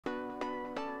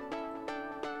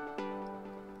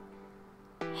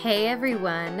Hey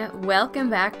everyone, welcome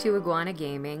back to Iguana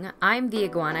Gaming. I'm the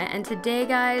Iguana, and today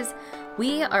guys,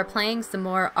 we are playing some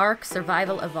more ARK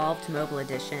Survival Evolved Mobile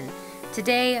Edition.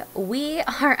 Today, we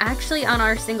are actually on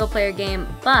our single player game,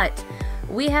 but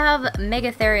we have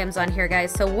Megatheriums on here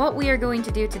guys, so what we are going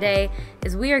to do today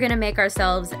is we are going to make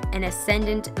ourselves an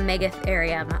Ascendant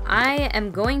Megatherium. I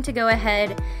am going to go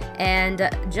ahead and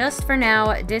just for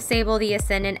now disable the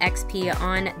Ascendant XP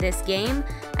on this game.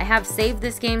 I have saved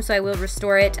this game, so I will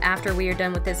restore it after we are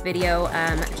done with this video,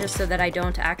 just so that I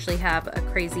don't actually have a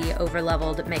crazy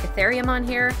overleveled Megatherium on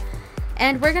here.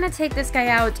 And we're going to take this guy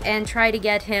out and try to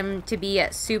get him to be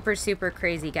super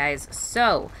crazy guys.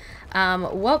 So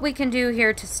what we can do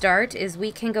here to start is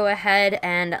we can go ahead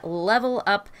and level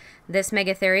up this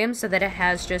Megatherium so that it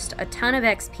has just a ton of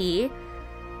XP.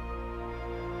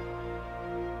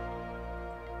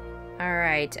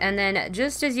 Alright, and then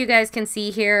just as you guys can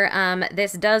see here,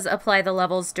 this does apply the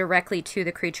levels directly to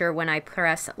the creature when I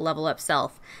press level up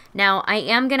self. Now, I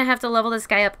am going to have to level this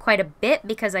guy up quite a bit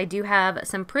because I do have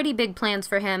some pretty big plans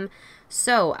for him.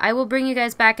 So, I will bring you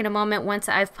guys back in a moment once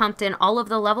I've pumped in all of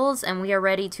the levels and we are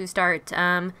ready to start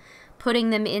putting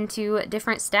them into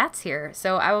different stats here.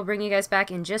 So, I will bring you guys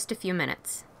back in just a few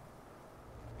minutes.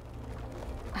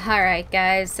 Alright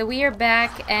guys, so we are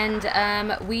back and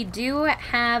we do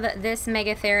have this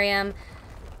Megatherium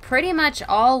pretty much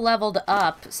all leveled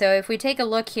up. So if we take a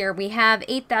look here, we have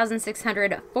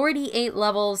 8,648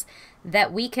 levels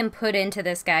that we can put into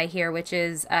this guy here, which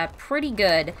is pretty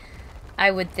good,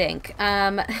 I would think.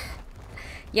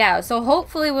 Yeah, so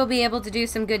hopefully we'll be able to do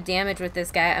some good damage with this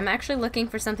guy. I'm actually looking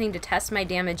for something to test my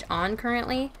damage on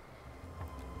currently.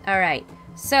 Alright,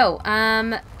 so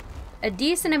a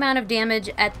decent amount of damage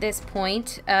at this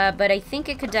point, but I think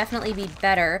it could definitely be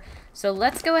better. So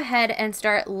let's go ahead and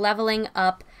start leveling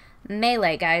up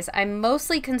melee, guys. I'm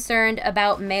mostly concerned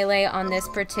about melee on this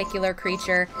particular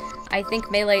creature. I think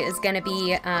melee is going to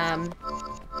be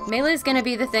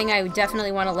the thing I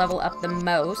definitely want to level up the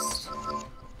most.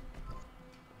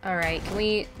 Alright, can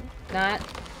we not?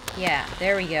 Yeah,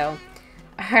 there we go.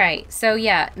 Alright, so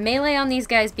yeah, melee on these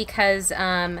guys because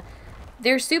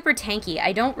they're super tanky.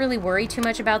 I don't really worry too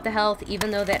much about the health,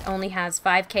 even though that only has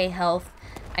 5k health.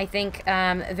 I think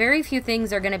very few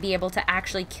things are going to be able to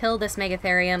actually kill this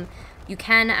Megatherium. You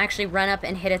can actually run up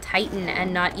and hit a Titan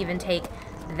and not even take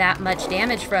that much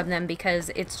damage from them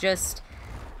because it's just,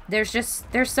 they're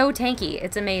so tanky.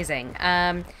 It's amazing.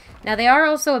 Now they are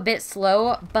also a bit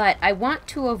slow, but I want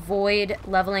to avoid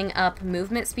leveling up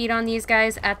movement speed on these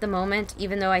guys at the moment,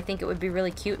 even though I think it would be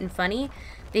really cute and funny.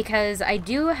 Because I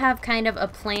do have kind of a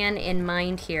plan in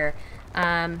mind here.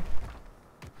 Can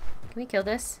we kill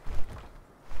this?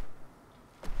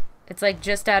 It's like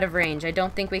just out of range. I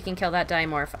don't think we can kill that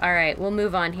Dimorph. Alright, we'll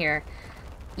move on here.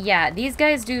 Yeah, these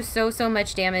guys do so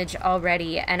much damage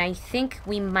already, and I think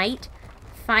we might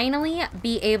finally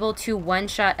be able to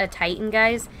one-shot a Titan,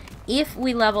 guys, if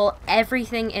we level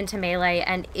everything into melee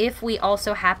and if we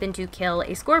also happen to kill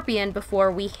a Scorpion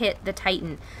before we hit the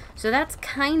Titan. So that's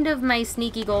kind of my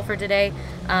sneaky goal for today.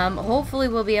 Hopefully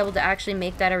we'll be able to actually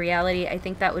make that a reality. I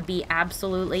think that would be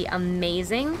absolutely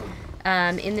amazing.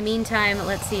 In the meantime,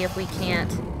 let's see if we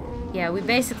can't. Yeah, we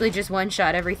basically just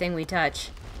one-shot everything we touch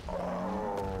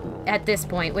at this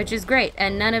point, which is great.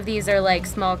 And none of these are like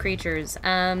small creatures.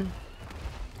 What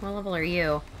level are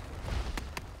you?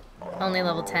 Only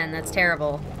level 10. That's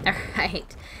terrible.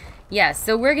 Alright. Yeah,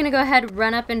 so we're going to go ahead and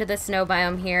run up into the snow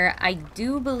biome here. I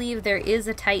do believe there is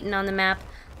a Titan on the map,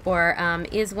 or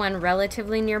is one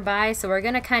relatively nearby, so we're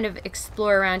going to kind of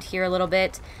explore around here a little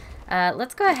bit.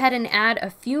 Let's go ahead and add a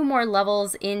few more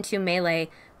levels into melee.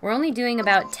 We're only doing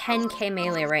about 10k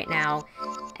melee right now,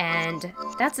 and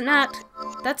that's not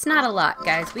a lot,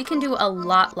 guys. We can do a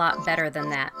lot better than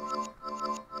that.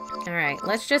 Alright,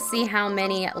 let's just see how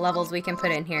many levels we can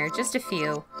put in here. Just a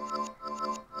few.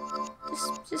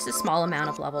 Just a small amount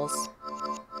of levels.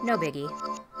 No biggie.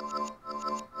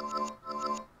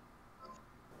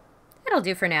 That'll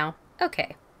do for now.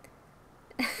 Okay.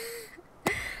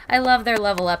 I love their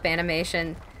level up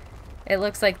animation. It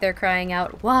looks like they're crying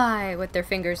out, "Why?" with their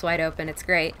fingers wide open. It's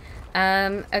great.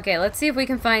 Okay, let's see if we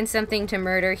can find something to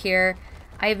murder here.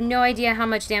 I have no idea how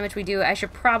much damage we do. I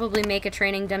should probably make a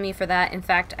training dummy for that. In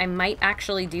fact, I might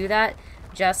actually do that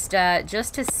just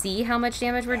to see how much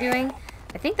damage we're doing.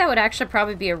 I think that would actually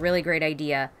probably be a really great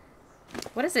idea.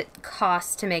 What does it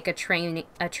cost to make a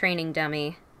training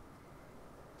dummy?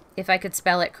 If I could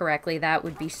spell it correctly, that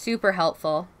would be super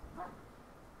helpful.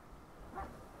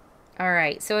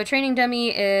 Alright, so a training dummy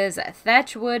is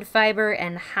thatch, wood, fiber,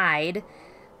 and hide.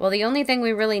 Well, the only thing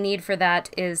we really need for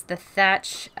that is the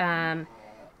thatch and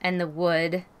the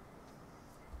wood.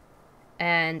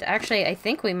 And actually, I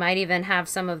think we might even have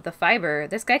some of the fiber.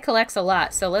 This guy collects a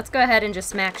lot, so let's go ahead and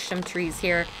just smash some trees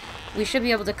here. We should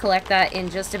be able to collect that in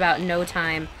just about no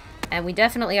time. And we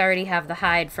definitely already have the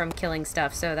hide from killing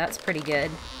stuff, so that's pretty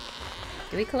good.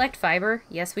 Do we collect fiber?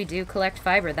 Yes, we do collect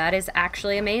fiber. That is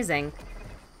actually amazing.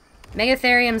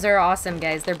 Megatheriums are awesome,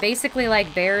 guys. They're basically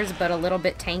like bears, but a little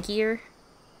bit tankier.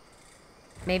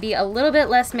 Maybe a little bit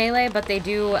less melee, but they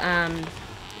do,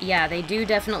 yeah, they do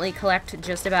definitely collect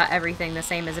just about everything the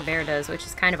same as a bear does, which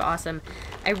is kind of awesome.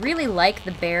 I really like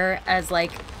the bear as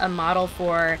like a model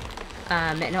for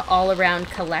an all-around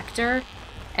collector,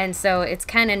 and so it's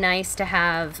kind of nice to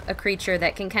have a creature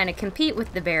that can kind of compete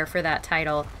with the bear for that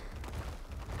title.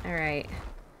 Alright.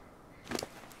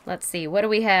 Let's see, what do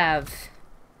we have?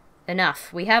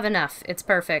 Enough. We have enough. It's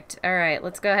perfect. Alright,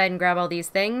 let's go ahead and grab all these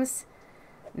things.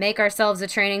 Make ourselves a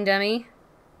training dummy.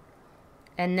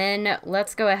 And then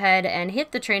let's go ahead and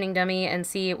hit the training dummy and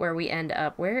see where we end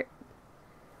up. Where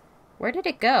did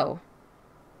it go?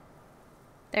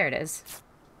 There it is.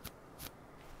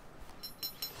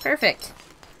 Perfect.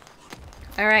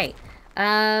 Alright.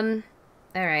 Alright,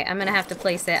 I'm gonna have to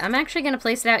place it. I'm actually gonna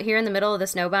place it out here in the middle of the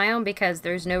snow biome because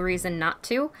there's no reason not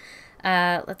to.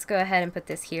 Let's go ahead and put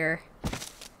this here.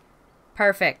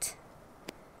 Perfect.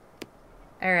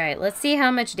 Alright, let's see how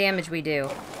much damage we do.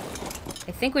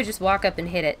 I think we just walk up and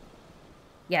hit it.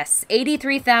 Yes,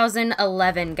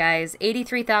 83,011, guys.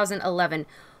 83,011.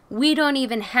 We don't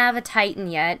even have a Titan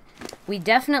yet. We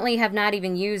definitely have not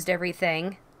even used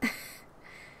everything.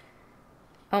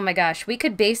 Oh my gosh, we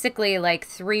could basically like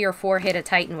 3 or 4 hit a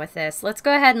Titan with this. Let's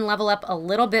go ahead and level up a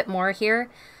little bit more here,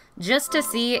 just to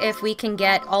see if we can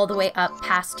get all the way up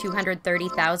past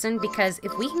 230,000, because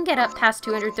if we can get up past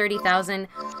 230,000,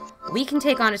 we can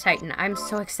take on a Titan. I'm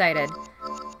so excited.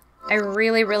 I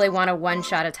really, really want to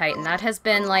one-shot a Titan. That has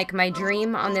been like my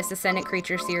dream on this Ascendant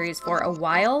Creature series for a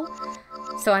while,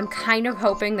 so I'm kind of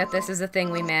hoping that this is a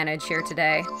thing we manage here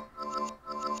today.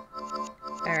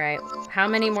 Alright, how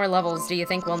many more levels do you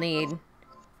think we'll need?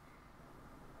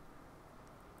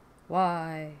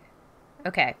 Why?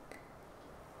 Okay.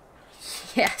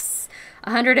 Yes,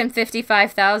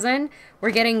 155,000.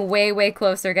 We're getting way, way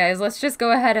closer, guys. Let's just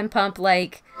go ahead and pump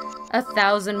like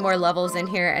 1,000 more levels in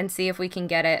here and see if we can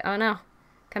get it. Oh no,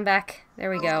 come back.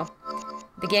 There we go.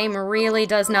 The game really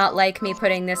does not like me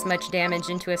putting this much damage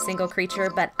into a single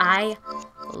creature, but I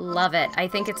love it. I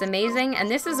think it's amazing, and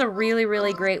this is a really,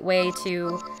 really great way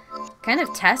to kind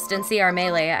of test and see our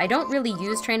melee. I don't really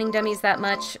use training dummies that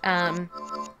much. I'm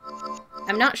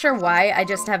not sure why, I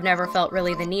just have never felt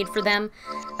really the need for them.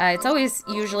 It's always,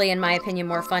 usually, in my opinion,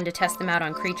 more fun to test them out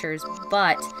on creatures,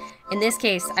 but in this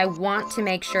case, I want to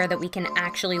make sure that we can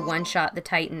actually one-shot the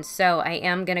Titan, so I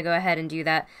am going to go ahead and do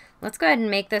that. Let's go ahead and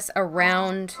make this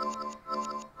around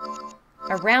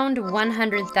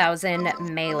 100,000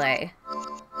 melee.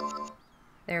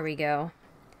 There we go.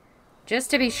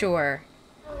 Just to be sure.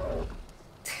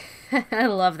 I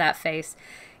love that face.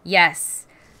 Yes,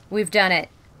 we've done it.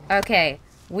 Okay,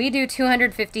 we do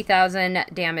 250,000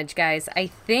 damage, guys. I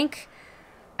think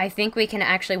we can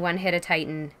actually one-hit a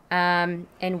Titan. And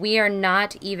we are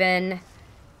not even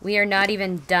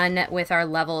done with our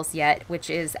levels yet, which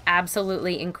is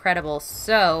absolutely incredible.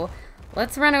 So,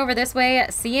 let's run over this way,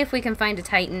 see if we can find a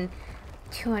Titan.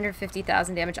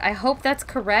 250,000 damage. I hope that's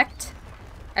correct.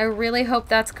 I really hope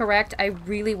that's correct. I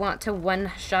really want to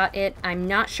one-shot it. I'm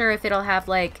not sure if it'll have,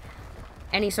 like,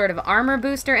 any sort of armor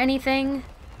boost or anything.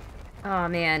 Oh,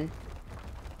 man.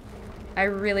 I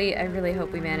really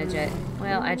hope we manage it.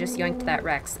 Well, I just yoinked that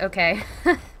Rex. Okay.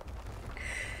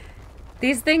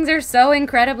 These things are so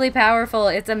incredibly powerful.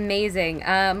 It's amazing.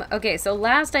 Okay, so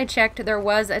last I checked, there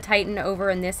was a Titan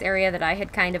over in this area that I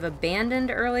had kind of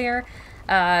abandoned earlier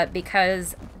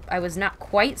because I was not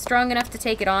quite strong enough to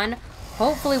take it on.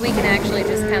 Hopefully we can actually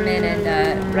just come in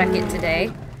and wreck it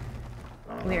today.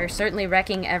 We are certainly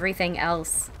wrecking everything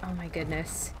else. Oh my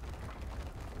goodness.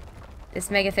 This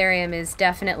Megatherium is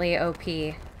definitely OP.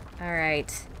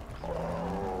 Alright.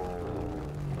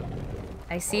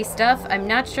 I see stuff. I'm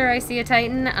not sure I see a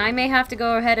Titan. I may have to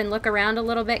go ahead and look around a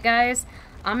little bit, guys.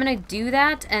 I'm gonna do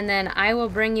that, and then I will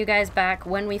bring you guys back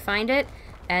when we find it.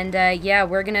 And yeah,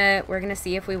 we're gonna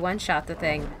see if we one-shot the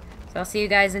thing. So I'll see you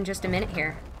guys in just a minute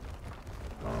here.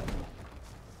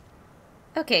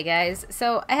 Okay, guys.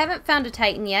 So I haven't found a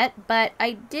Titan yet, but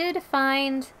I did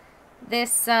find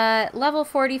this level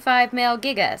 45 male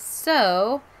Giga.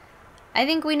 So I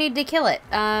think we need to kill it.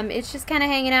 It's just kind of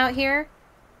hanging out here.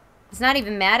 It's not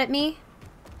even mad at me.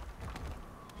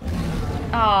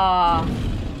 Aww.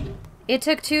 It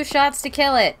took 2 shots to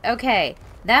kill it. Okay.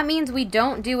 That means we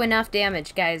don't do enough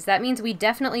damage, guys. That means we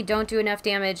definitely don't do enough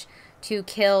damage to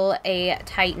kill a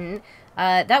Titan.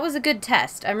 That was a good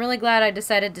test. I'm really glad I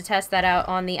decided to test that out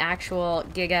on the actual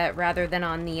Giga rather than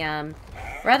on the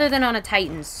rather than on a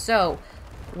Titan. So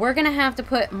we're gonna have to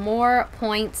put more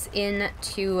points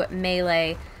into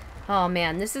melee. Oh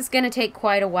man, this is gonna take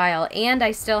quite a while, and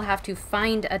I still have to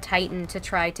find a Titan to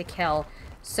try to kill.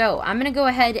 So I'm gonna go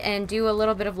ahead and do a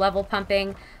little bit of level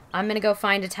pumping. I'm gonna go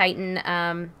find a Titan,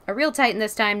 a real Titan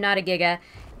this time, not a Giga.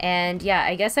 And yeah,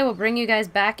 I guess I will bring you guys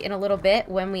back in a little bit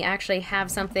when we actually have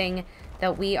something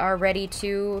that we are ready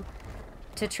to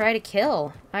try to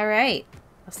kill. Alright,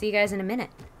 I'll see you guys in a minute.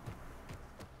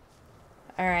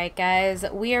 Alright guys,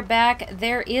 we are back.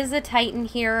 There is a Titan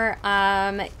here.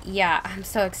 Yeah, I'm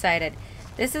so excited.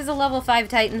 This is a level 5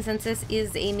 Titan since this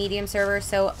is a medium server,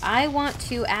 so I want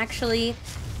to actually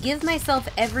give myself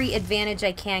every advantage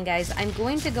I can, guys. I'm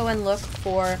going to go and look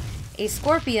for a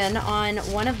Scorpion on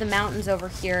one of the mountains over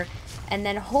here, and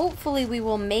then hopefully we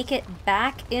will make it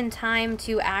back in time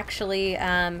to actually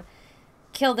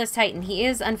kill this Titan. He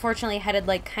is unfortunately headed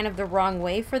like kind of the wrong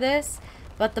way for this,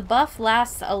 but the buff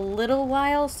lasts a little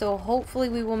while, so hopefully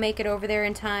we will make it over there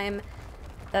in time.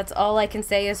 That's all I can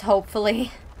say is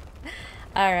hopefully.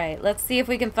 Alright, let's see if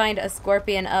we can find a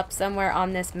Scorpion up somewhere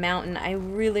on this mountain. I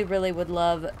really, really would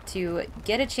love to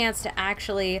get a chance to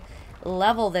actually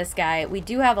level this guy. We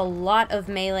do have a lot of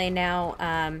melee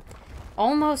now.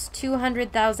 Almost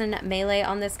 200,000 melee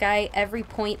on this guy. Every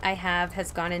point I have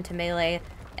has gone into melee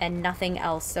and nothing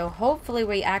else. So hopefully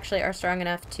we actually are strong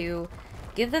enough to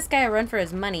give this guy a run for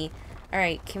his money.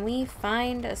 Alright, can we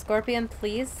find a Scorpion,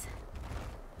 please?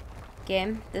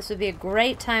 Game, this would be a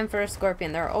great time for a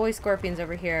Scorpion. There are always Scorpions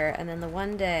over here, and then the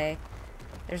one day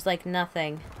there's like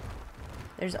nothing.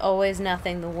 There's always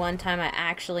nothing the one time I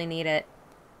actually need it.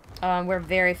 We're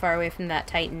very far away from that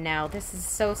Titan now. This is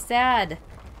so sad.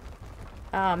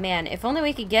 Oh man, if only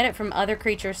we could get it from other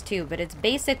creatures too, but it's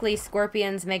basically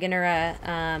Scorpions,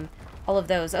 Meganeura, all of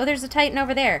those. Oh, there's a Titan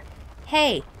over there.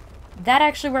 Hey, that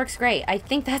actually works great. I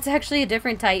think that's actually a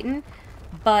different Titan,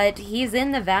 but he's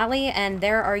in the valley, and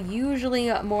there are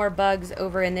usually more bugs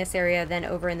over in this area than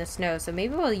over in the snow, so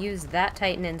maybe we'll use that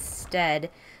Titan instead.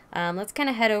 Let's kind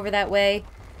of head over that way.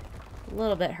 A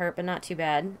little bit hurt, but not too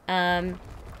bad.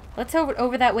 Let's head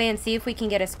over that way and see if we can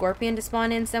get a Scorpion to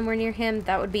spawn in somewhere near him.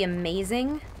 That would be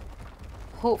amazing.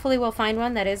 Hopefully we'll find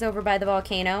one that is over by the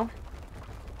volcano.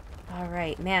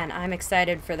 Alright, man, I'm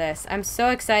excited for this. I'm so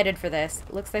excited for this.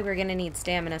 Looks like we're going to need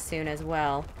stamina soon as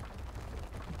well.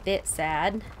 Bit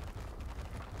sad.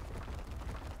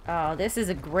 Oh, this is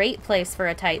a great place for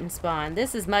a Titan spawn.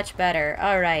 This is much better.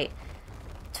 Alright.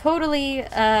 Totally,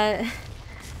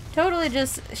 totally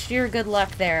just sheer good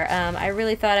luck there. I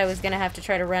really thought I was going to have to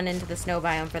try to run into the snow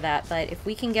biome for that, but if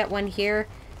we can get one here,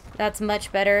 that's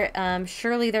much better.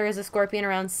 Surely there is a Scorpion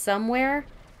around somewhere.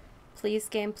 Please,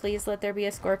 game, please let there be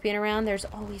a Scorpion around. There's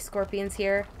always Scorpions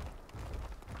here.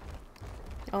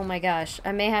 Oh my gosh,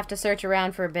 I may have to search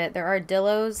around for a bit. There are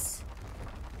Dillos.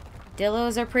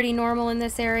 Dillos are pretty normal in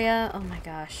this area. Oh my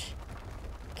gosh.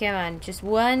 Come on, just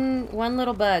one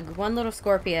little bug, one little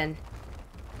Scorpion.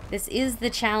 This is the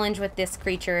challenge with this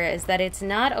creature, is that it's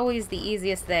not always the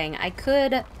easiest thing.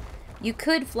 You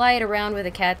could fly it around with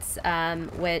a Kets,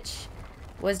 which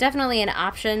was definitely an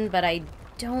option, but I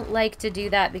don't like to do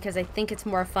that because I think it's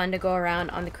more fun to go around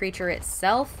on the creature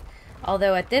itself.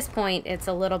 Although at this point, it's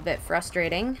a little bit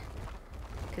frustrating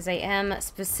because I am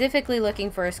specifically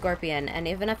looking for a Scorpion, and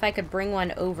even if I could bring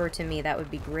one over to me, that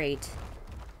would be great.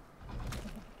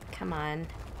 Come on.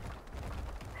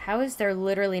 How is there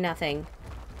literally nothing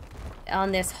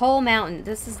on this whole mountain?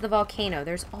 This is the volcano.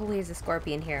 There's always a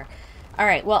Scorpion here.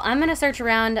 Alright, well, I'm going to search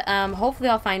around. Hopefully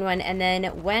I'll find one, and then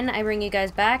when I bring you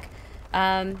guys back,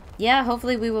 yeah,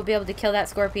 hopefully we will be able to kill that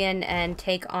Scorpion and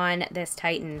take on this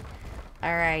Titan.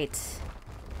 Alright.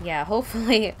 Yeah,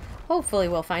 hopefully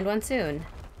we'll find one soon.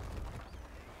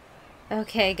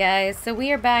 Okay, guys, so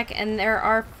we are back, and there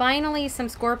are finally some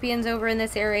Scorpions over in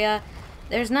this area.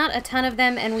 There's not a ton of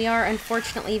them, and we are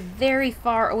unfortunately very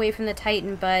far away from the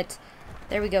Titan, but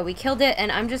there we go. We killed it,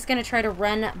 and I'm just going to try to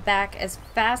run back as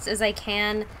fast as I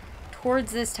can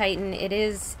towards this Titan. It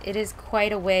is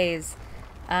quite a ways.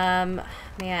 Man,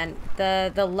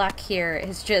 the luck here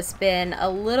has just been a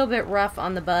little bit rough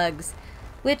on the bugs,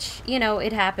 which, you know,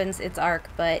 it happens. It's ARK,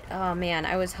 but oh man,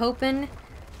 I was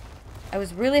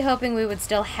really hoping we would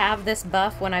still have this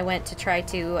buff when I went to try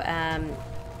to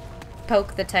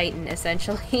poke the Titan,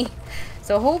 essentially.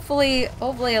 So hopefully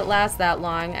it lasts that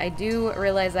long. I do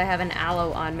realize I have an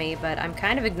aloe on me, but I'm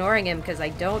kind of ignoring him because I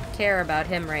don't care about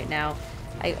him right now.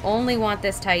 I only want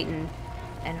this Titan,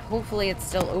 and hopefully it's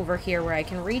still over here where I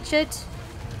can reach it.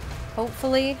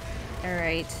 Hopefully.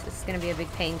 Alright, this is gonna be a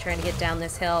big pain trying to get down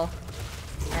this hill.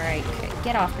 Alright,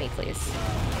 get off me, please.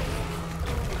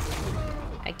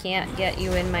 I can't get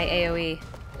you in my AoE.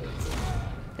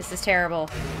 This is terrible.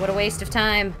 What a waste of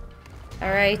time.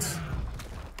 Alright.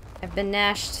 I've been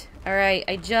nashed. Alright,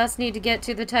 I just need to get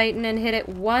to the Titan and hit it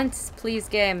once. Please,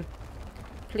 game.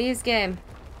 Please, game.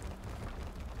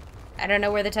 I don't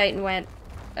know where the Titan went.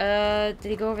 Did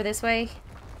he go over this way?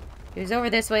 He was over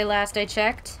this way last I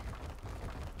checked.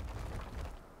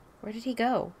 Where did he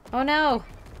go? Oh no!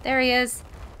 There he is.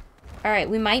 Alright,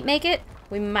 we might make it.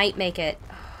 We might make it.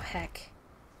 Oh, heck.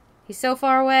 He's so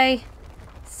far away.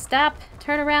 Stop.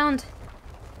 Turn around.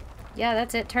 Yeah,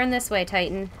 that's it. Turn this way,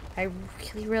 Titan. I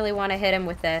really, really want to hit him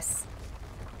with this.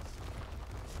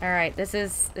 Alright, this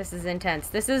is intense.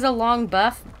 This is a long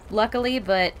buff, luckily,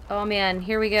 but oh man,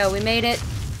 here we go. We made it.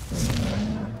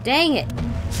 Dang it.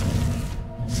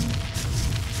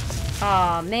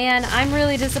 Aw, man, I'm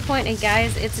really disappointed,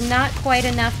 guys. It's not quite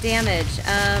enough damage.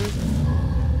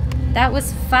 That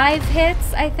was 5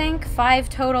 hits, I think. 5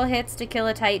 total hits to kill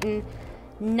a Titan.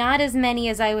 Not as many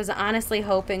as I was honestly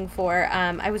hoping for.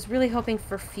 I was really hoping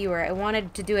for fewer. I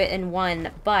wanted to do it in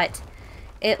 1, but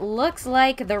it looks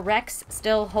like the Rex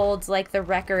still holds like the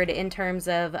record in terms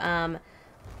of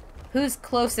who's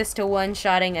closest to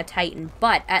one-shotting a Titan.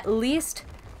 But at least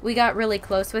we got really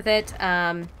close with it.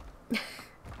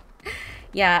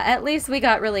 Yeah, at least we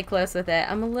got really close with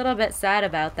it. I'm a little bit sad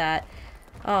about that.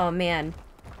 Oh, man.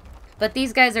 But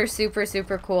these guys are super,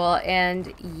 super cool,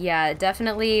 and yeah,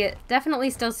 definitely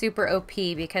still super OP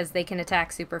because they can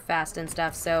attack super fast and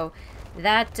stuff, so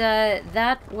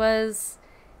that was,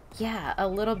 yeah, a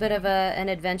little bit of an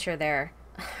adventure there.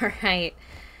 Alright.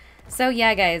 So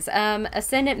yeah, guys,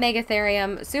 Ascendant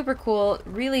Megatherium, super cool.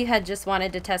 Really had just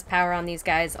wanted to test power on these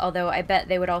guys, although I bet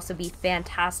they would also be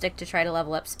fantastic to try to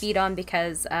level up speed on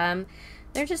because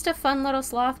they're just a fun little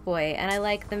sloth boy, and I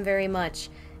like them very much.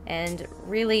 And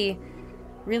really,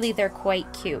 really they're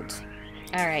quite cute.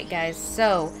 Alright, guys,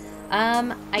 so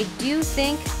I do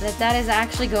think that is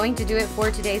actually going to do it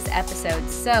for today's episode.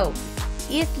 So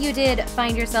if you did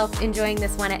find yourself enjoying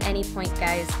this one at any point,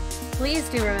 guys, please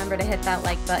do remember to hit that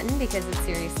like button because it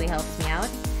seriously helps me out.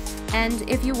 And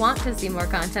if you want to see more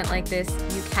content like this,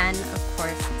 you can, of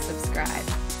course, subscribe.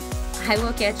 I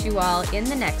will catch you all in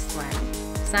the next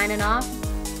one. Signing off,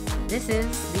 this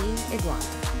is the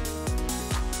Iguana.